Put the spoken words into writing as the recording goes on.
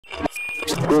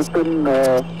Houston,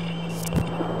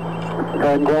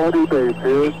 Tranquility Base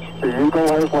here. The Eagle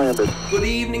has landed. Good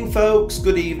evening, folks.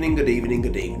 Good evening, good evening,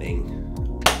 good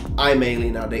evening. I'm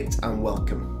Alien Addict and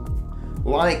welcome.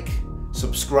 Like,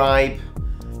 subscribe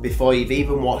before you've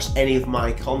even watched any of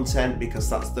my content because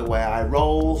that's the way I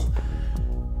roll.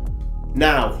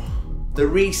 Now, the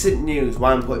recent news,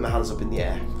 why I'm putting my hands up in the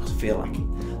air, because I feel like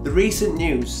it. The recent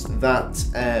news that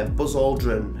Buzz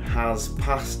Aldrin has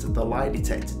passed the lie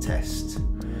detector test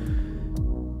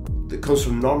that comes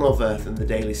from none other than the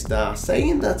Daily Star,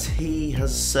 saying that he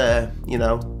has, you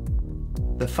know,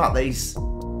 the fact that he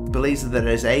believes that there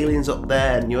is aliens up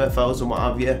there and UFOs and what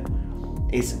have you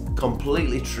is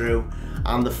completely true.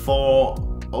 And the 4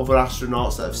 other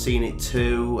astronauts that have seen it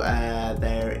too,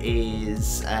 there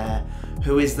is,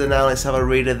 who is there now? Let's have a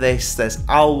read of this. There's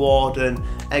Al Warden,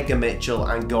 Edgar Mitchell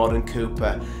and Gordon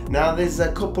Cooper. Now there's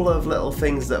a couple of little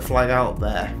things that flag out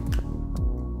there.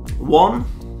 One,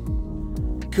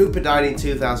 Cooper died in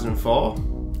 2004,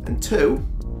 and 2,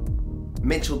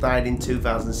 Mitchell died in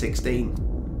 2016.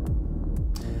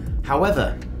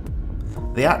 However,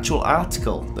 the actual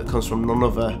article that comes from none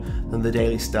other than the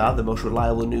Daily Star, the most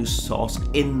reliable news source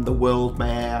in the world, may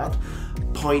I add,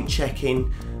 point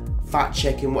checking, fact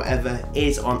checking, whatever,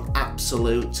 is on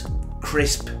absolute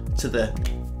crisp to the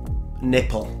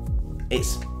nipple.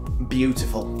 It's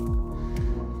beautiful.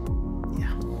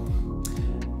 Yeah.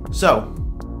 So,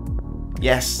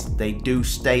 yes, they do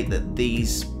state that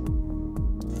these 4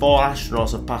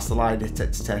 astronauts have passed the lie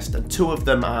detector test, and 2 of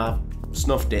them have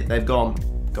snuffed it. They've gone.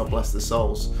 God bless their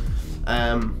souls.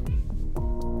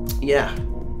 Yeah.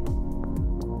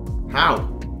 How?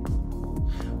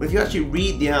 Well, if you actually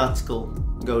read the article,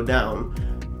 go down,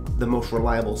 the most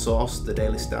reliable source, the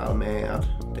Daily Star, may I add.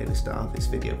 Daily Star, this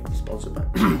video is sponsored by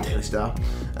Daily Star.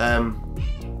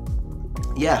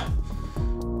 Yeah.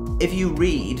 If you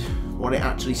read what it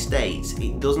actually states,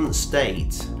 it doesn't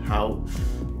state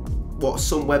what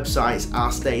some websites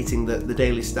are stating that the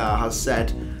Daily Star has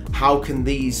said. How can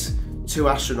these 2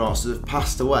 astronauts that have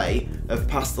passed away have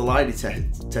passed the lie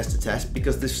detector test?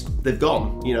 Because they've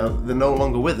gone, you know, they're no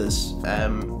longer with us.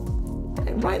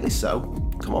 Rightly so.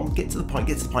 Come on, get to the point,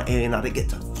 Alien Addict, get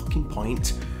to the fucking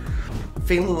point.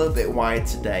 Feeling a little bit wired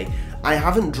today. I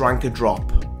haven't drank a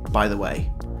drop, by the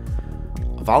way,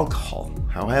 of alcohol.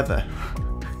 However,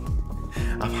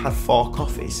 I've had 4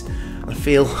 coffees and I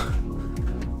feel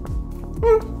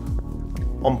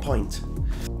on point.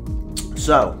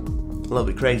 So, a little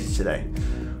bit crazy today,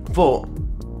 but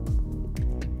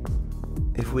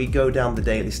if we go down the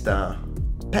Daily Star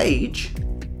page,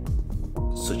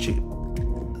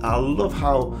 I love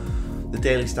how the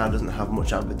Daily Star doesn't have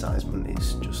much advertisement.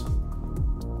 It's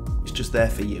just there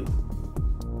for you.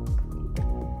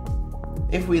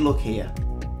 If we look here,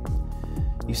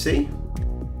 you see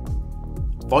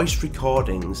voice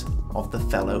recordings of the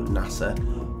fellow NASA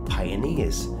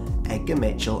pioneers, Edgar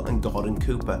Mitchell and Gordon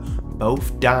Cooper,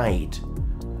 both died,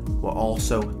 were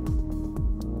also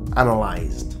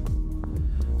analysed.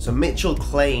 So Mitchell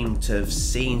claimed to have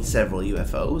seen several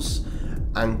UFOs,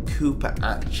 and Cooper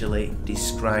actually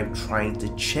described trying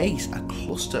to chase a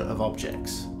cluster of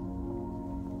objects.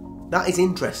 That is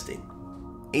interesting.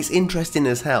 It's interesting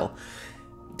as hell.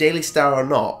 Daily Star or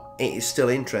not, it is still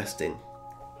interesting.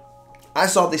 I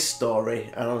saw this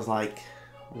story and I was like,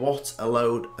 what a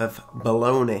load of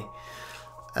baloney.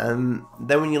 And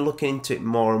then when you're looking into it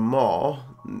more and more,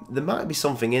 there might be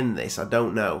something in this, I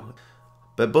don't know.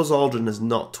 But Buzz Aldrin has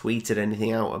not tweeted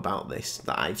anything out about this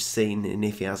that I've seen, and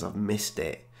if he has, I've missed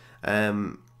it.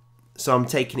 So I'm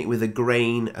taking it with a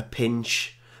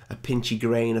pinchy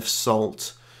grain of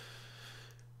salt.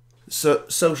 So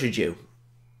should you.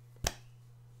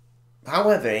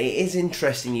 However, it is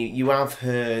interesting, you have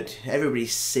heard,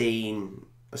 everybody's seen,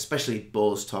 especially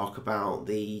Buzz, talk about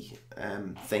the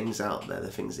things out there,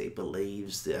 the things that he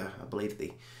believes, I believe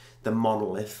the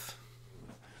monolith.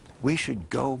 We should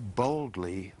go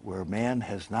boldly where man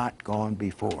has not gone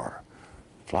before.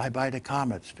 Fly by the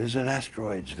comets, visit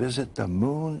asteroids, visit the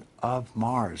moon of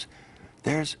Mars.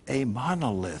 There's a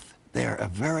monolith there, a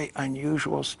very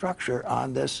unusual structure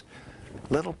on this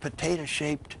little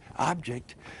potato-shaped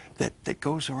object that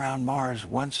goes around Mars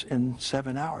once in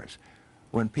 7 hours.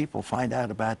 When people find out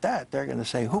about that, they're going to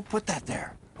say, who put that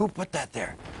there? Who put that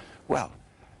there? Well,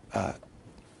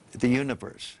 the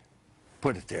universe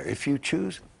put it there. If you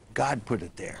choose, God put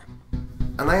it there.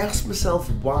 And I ask myself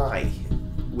why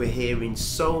we're hearing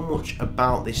so much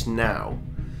about this now.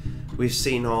 We've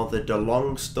seen all the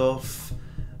DeLong stuff,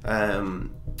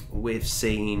 we've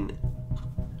seen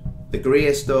the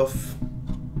Greer stuff.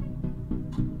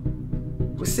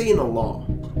 We're seeing a lot.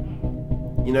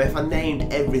 You know, if I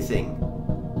named everything,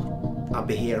 I'd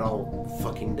be here all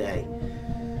fucking day.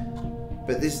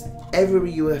 But there's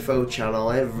every UFO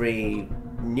channel, every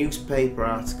newspaper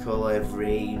article,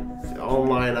 every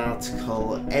online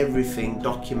article, everything,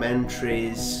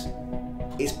 documentaries,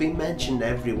 it's been mentioned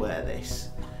everywhere, this.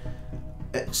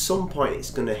 At some point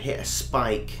it's going to hit a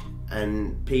spike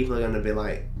and people are going to be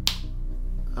like,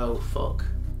 oh fuck,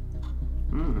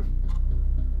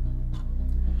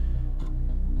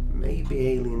 maybe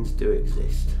aliens do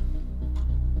exist.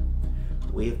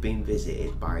 We have been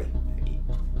visited by,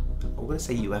 I'm going to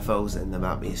say UFOs, and that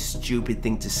might be a stupid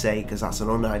thing to say because that's an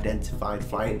unidentified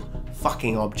flying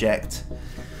fucking object.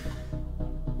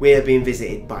 We have been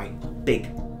visited by big,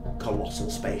 colossal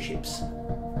spaceships.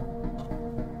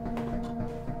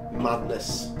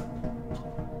 Madness.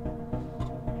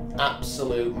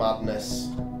 Absolute madness.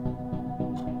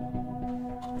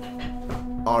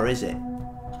 Or is it?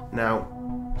 Now,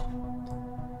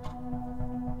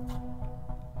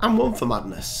 I'm one for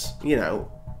madness, you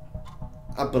know.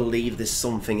 I believe there's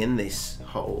something in this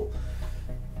whole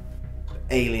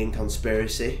alien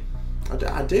conspiracy.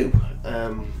 I do.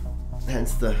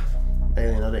 Hence the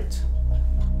Alien Addict.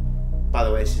 By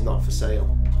the way, this is not for sale.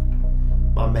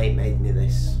 My mate made me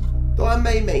this. Though I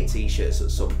may make t-shirts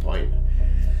at some point.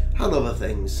 And other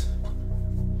things.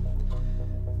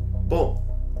 But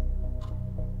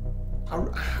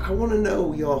I want to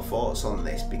know your thoughts on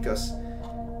this, because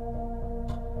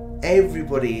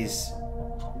everybody's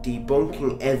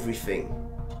debunking everything.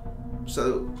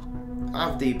 So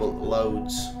I've debunked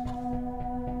loads,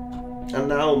 and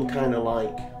now I'm kind of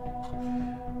like,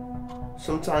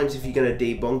 sometimes if you're going to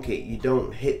debunk it, you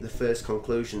don't hit the first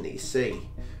conclusion that you see,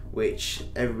 which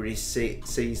everybody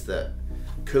sees that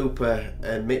Cooper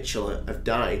and Mitchell have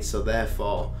died, so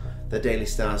therefore the Daily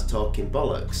Star's talking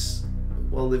bollocks.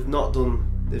 Well, they've not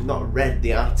read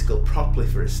the article properly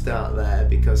for a start there,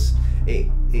 because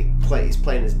it's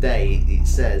plain as day. It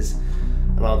says,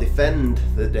 and I'll defend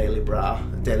the Daily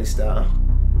Star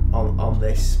on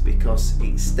this, because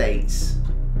it states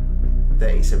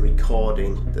that it's a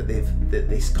recording that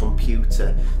this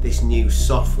computer, this new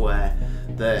software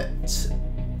that,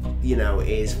 you know,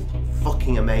 is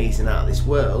fucking amazing, out of this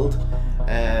world.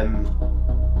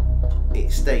 It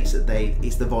states that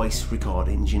it's the voice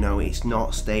recordings, you know. It's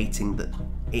not stating that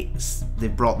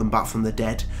they've brought them back from the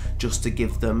dead just to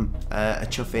give them a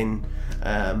chuffing,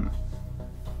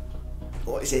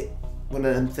 what is it, one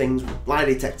of them things, lie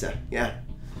detector, yeah.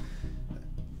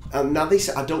 Now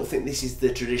this, I don't think this is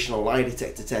the traditional lie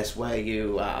detector test where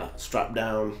you are strapped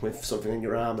down with something in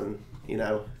your arm and, you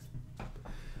know,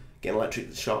 getting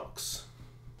electric shocks.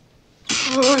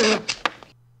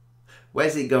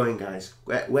 Where's it going, guys?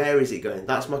 Where is it going?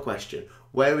 That's my question.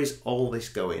 Where is all this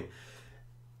going?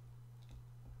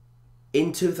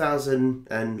 In 2000,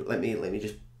 and let me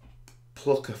just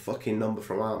pluck a fucking number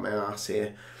from out my arse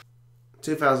here.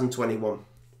 2021.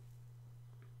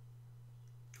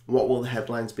 What will the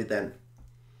headlines be then?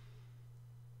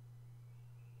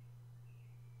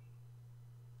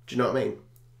 Do you know what I mean?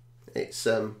 It's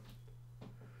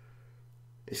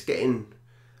getting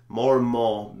more and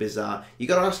more bizarre. You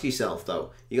got to ask yourself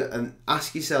though.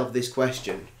 Ask yourself this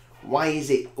question: why is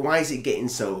it getting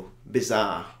so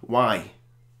bizarre? Why?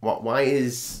 Why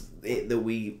is it that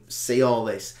we see all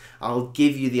this? I'll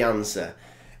give you the answer,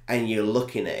 and you're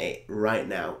looking at it right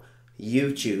now.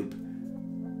 YouTube,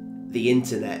 the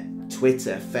internet,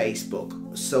 Twitter,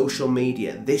 Facebook, social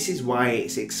media. This is why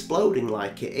it's exploding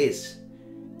like it is.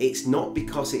 It's not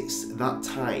because it's that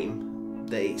time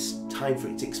that it's time for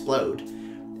it to explode.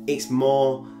 It's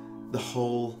more the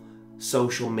whole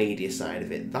social media side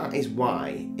of it. That is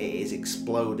why it is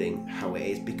exploding how it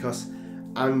is, because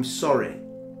I'm sorry,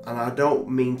 and I don't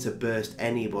mean to burst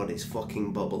anybody's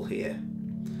fucking bubble here,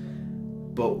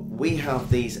 but we have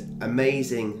these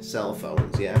amazing cell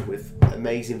phones, yeah, with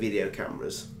amazing video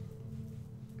cameras.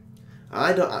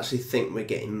 I don't actually think we're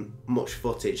getting much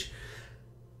footage.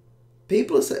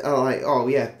 People are like, oh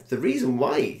yeah, the reason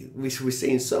why we're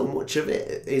seeing so much of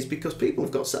it is because people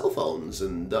have got cell phones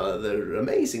and they're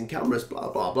amazing cameras, blah,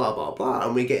 blah, blah, blah, blah,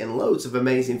 and we're getting loads of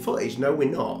amazing footage. No, we're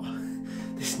not.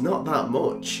 There's not that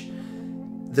much.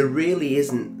 There really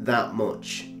isn't that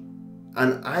much.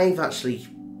 And I've actually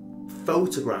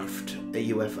photographed a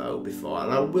UFO before,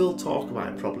 and I will talk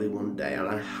about it probably one day, and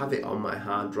I have it on my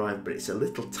hard drive, but it's a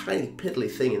little tiny piddly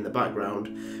thing in the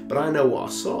background, but I know what I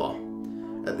saw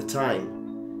at the time,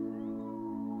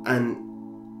 and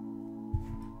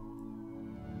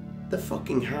they're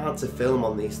fucking hard to film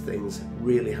on these things,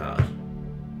 really hard.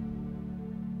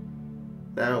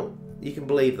 Now, you can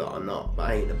believe that or not, but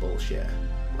I ain't a bullshitter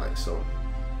like some.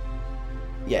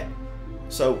 Yeah,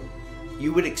 So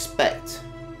you would expect,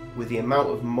 with the amount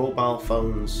of mobile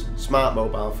phones, smart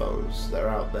mobile phones that are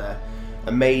out there,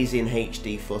 amazing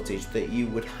HD footage, that you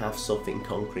would have something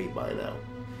concrete by now,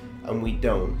 and we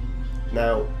don't.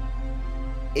 Now,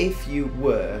 if you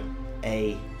were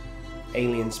a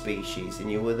alien species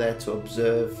and you were there to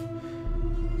observe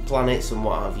planets and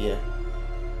what have you,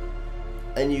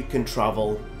 and you can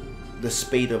travel the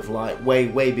speed of light,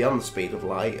 way beyond the speed of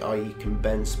light, or you can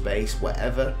bend space,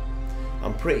 whatever,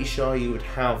 I'm pretty sure you would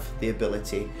have the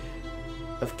ability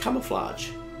of camouflage.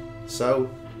 So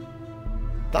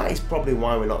that is probably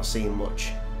why we're not seeing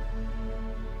much,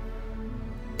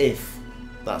 if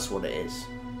that's what it is.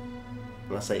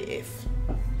 And I say if,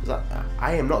 because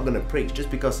I am not going to preach just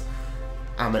because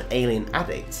I'm an alien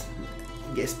addict.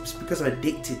 It's because I'm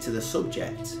addicted to the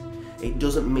subject. It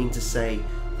doesn't mean to say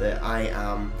that I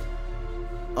am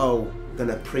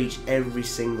gonna preach every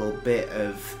single bit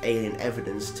of alien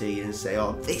evidence to you and say,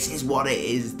 oh, this is what it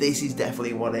is, this is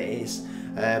definitely what it is.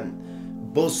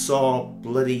 Buzz saw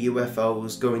bloody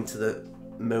UFOs going to the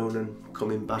moon and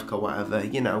coming back or whatever,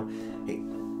 you know.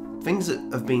 Things that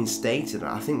have been stated,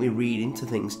 I think we read into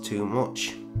things too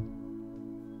much.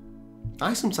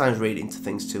 I sometimes read into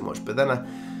things too much, but then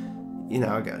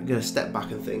I gotta step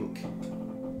back and think.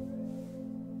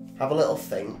 Have a little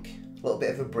think, a little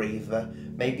bit of a breather,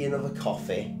 maybe another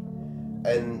coffee,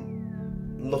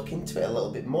 and look into it a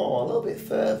little bit more, a little bit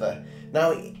further.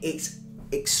 Now, it's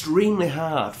extremely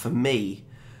hard for me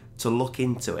to look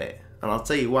into it, and I'll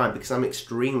tell you why, because I'm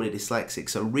extremely dyslexic.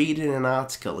 So reading an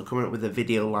article or coming up with a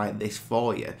video like this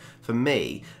for you, for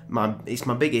me, it's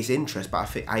my biggest interest, but I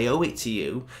think I owe it to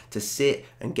you to sit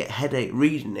and get headache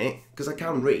reading it, because I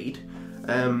can read,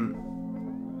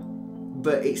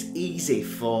 but it's easy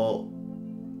for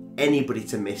anybody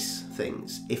to miss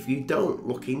things if you don't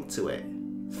look into it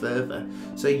further.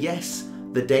 So yes,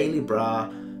 the Daily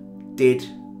Bra did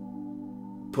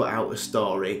put out a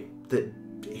story that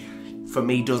for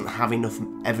me doesn't have enough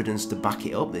evidence to back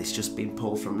it up. It's just been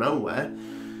pulled from nowhere.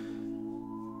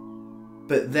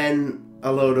 But then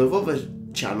a load of other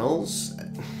channels,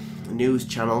 news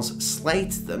channels,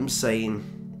 slated them, saying,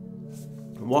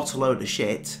 what a load of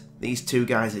shit, these two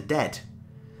guys are dead.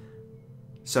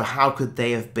 So how could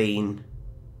they have been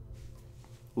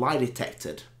lie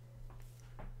detected?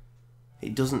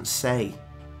 It doesn't say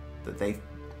that they've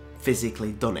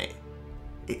physically done it.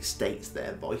 It states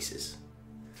their voices.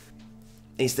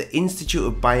 It's the Institute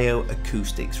of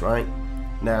Bioacoustics, right?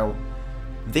 Now,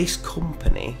 this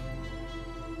company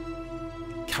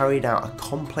carried out a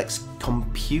complex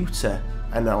computer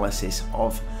analysis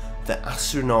of the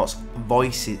astronauts'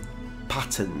 voices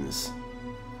patterns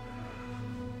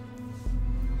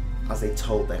as they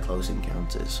told their close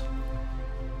encounters.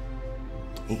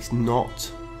 It's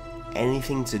not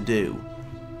anything to do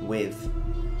with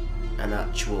an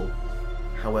actual,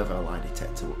 however a lie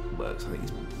detector works. I think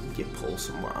it's your pulse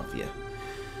and what have you.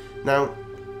 Now,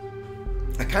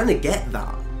 I kind of get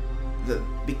that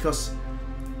because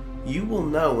you will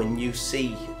know when you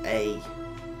see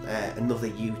another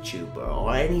YouTuber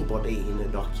or anybody in a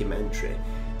documentary,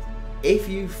 if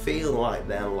you feel like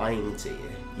they're lying to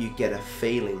you, you get a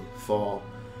feeling for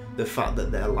the fact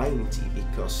that they're lying to you,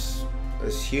 because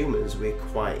as humans we're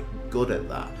quite good at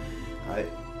that.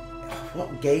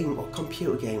 What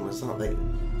computer game was that? That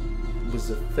was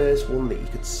the first one that you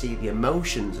could see the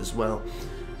emotions as well.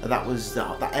 That was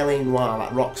that L.A. Noire,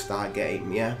 that Rockstar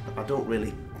game. Yeah, I don't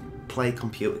really play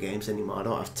computer games anymore. I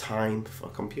don't have time for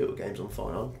computer games,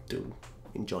 unfortunately. I do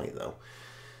enjoy it though.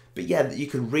 But yeah, you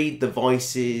could read the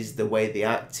voices, the way they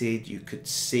acted. You could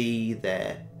see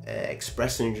their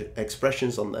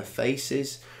expressions on their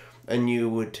faces, and you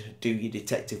would do your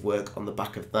detective work on the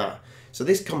back of that. So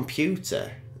this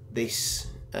computer, this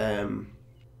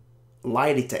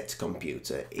lie detector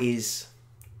computer, is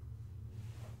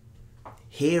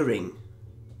hearing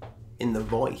in the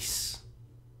voice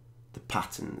the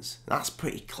patterns. That's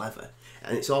pretty clever,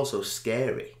 and it's also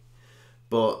scary.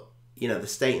 But you know, they're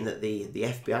stating that the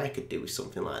FBI could do with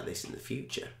something like this in the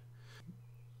future.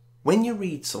 When you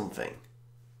read something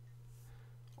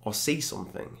or see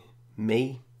something,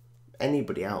 me,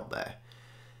 anybody out there,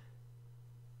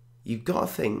 you've got to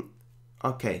think,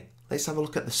 okay, let's have a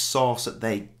look at the source that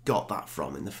they got that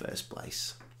from in the first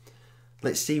place.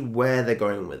 Let's see where they're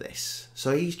going with this.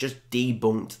 So he's just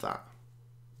debunked that.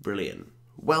 Brilliant.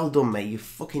 Well done, mate. You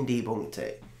fucking debunked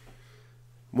it.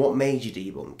 What made you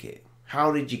debunk it?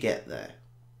 How did you get there?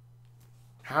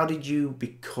 How did you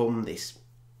become this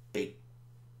big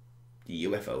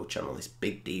UFO channel, this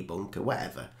big debunker,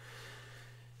 whatever?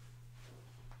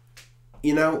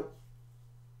 You know,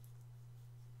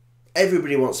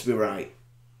 everybody wants to be right.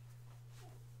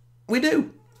 We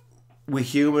do. We're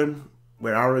human,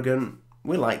 we're arrogant,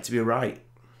 we like to be right.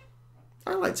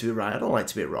 I like to be right, I don't like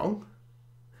to be wrong.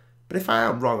 But if I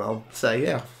am wrong, I'll say,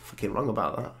 yeah, I'm fucking wrong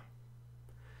about that.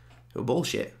 It was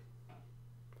bullshit.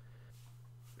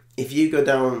 If you go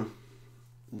down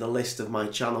the list of my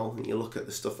channel and you look at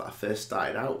the stuff that I first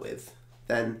started out with,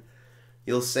 then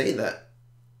you'll see that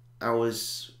I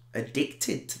was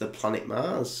addicted to the planet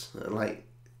Mars. And I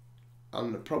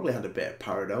probably had a bit of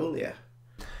pareidolia.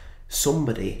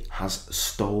 Somebody has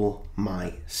stole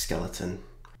my skeleton.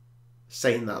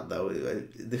 Saying that though,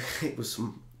 it was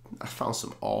I found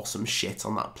some awesome shit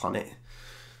on that planet.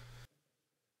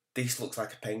 This looks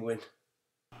like a penguin.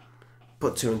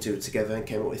 Put 2 and 2 together and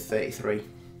came up with 33.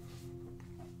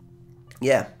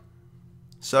 Yeah.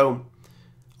 So,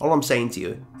 all I'm saying to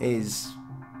you is,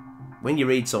 when you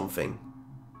read something,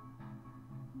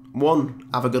 1,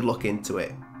 have a good look into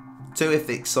it. 2, if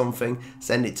it's something,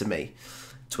 send it to me.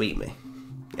 Tweet me.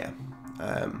 Yeah.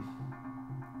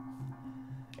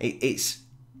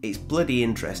 It's bloody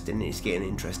interesting, it's getting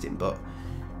interesting, but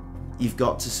you've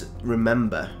got to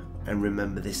remember, and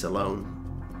remember this alone,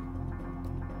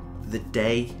 the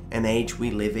day and age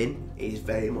we live in is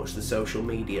very much the social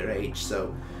media age,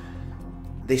 so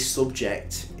this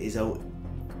subject is,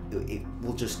 it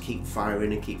will just keep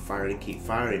firing and keep firing and keep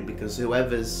firing, because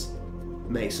whoever's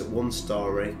makes up one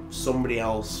story, somebody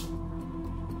else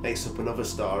makes up another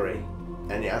story,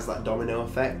 and it has that domino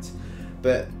effect.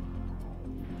 But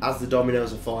as the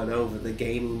dominoes are falling over, they're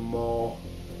gaining more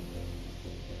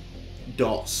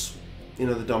dots, you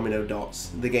know, the domino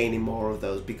dots, they're gaining more of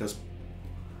those because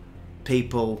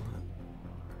people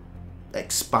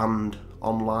expand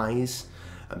on lies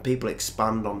and people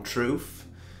expand on truth.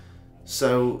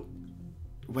 So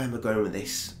where am I going with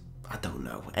this? I don't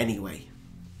know. Anyway,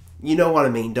 you know what I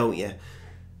mean, don't you?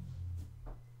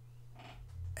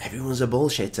 Everyone's a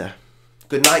bullshitter.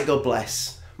 Good night, God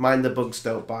bless. Mind the bugs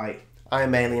don't bite.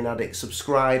 I'm Alien Addict.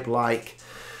 Subscribe, like,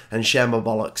 and share my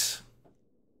bollocks.